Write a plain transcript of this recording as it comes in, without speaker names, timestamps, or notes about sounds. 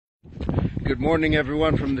Good morning,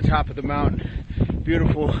 everyone, from the top of the mountain.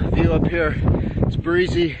 Beautiful view up here. It's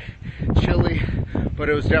breezy, chilly, but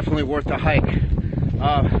it was definitely worth the hike.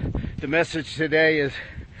 The message today is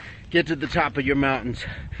get to the top of your mountains.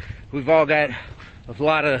 We've all got a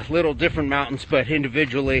lot of little different mountains, but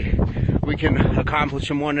individually we can accomplish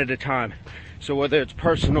them one at a time. So whether it's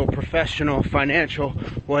personal, professional, financial,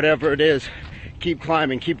 whatever it is, keep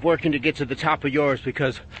climbing, keep working to get to the top of yours,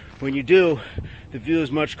 because when you do, the view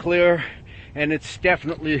is much clearer, and it's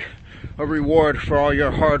definitely a reward for all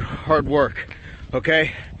your hard work.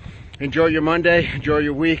 Okay? Enjoy your Monday, enjoy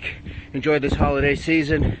your week, enjoy this holiday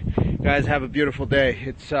season. Guys, have a beautiful day.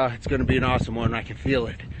 It's going to be an awesome one. I can feel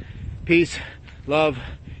it. Peace, love,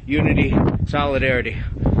 unity, solidarity.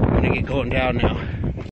 I'm going to get going down now.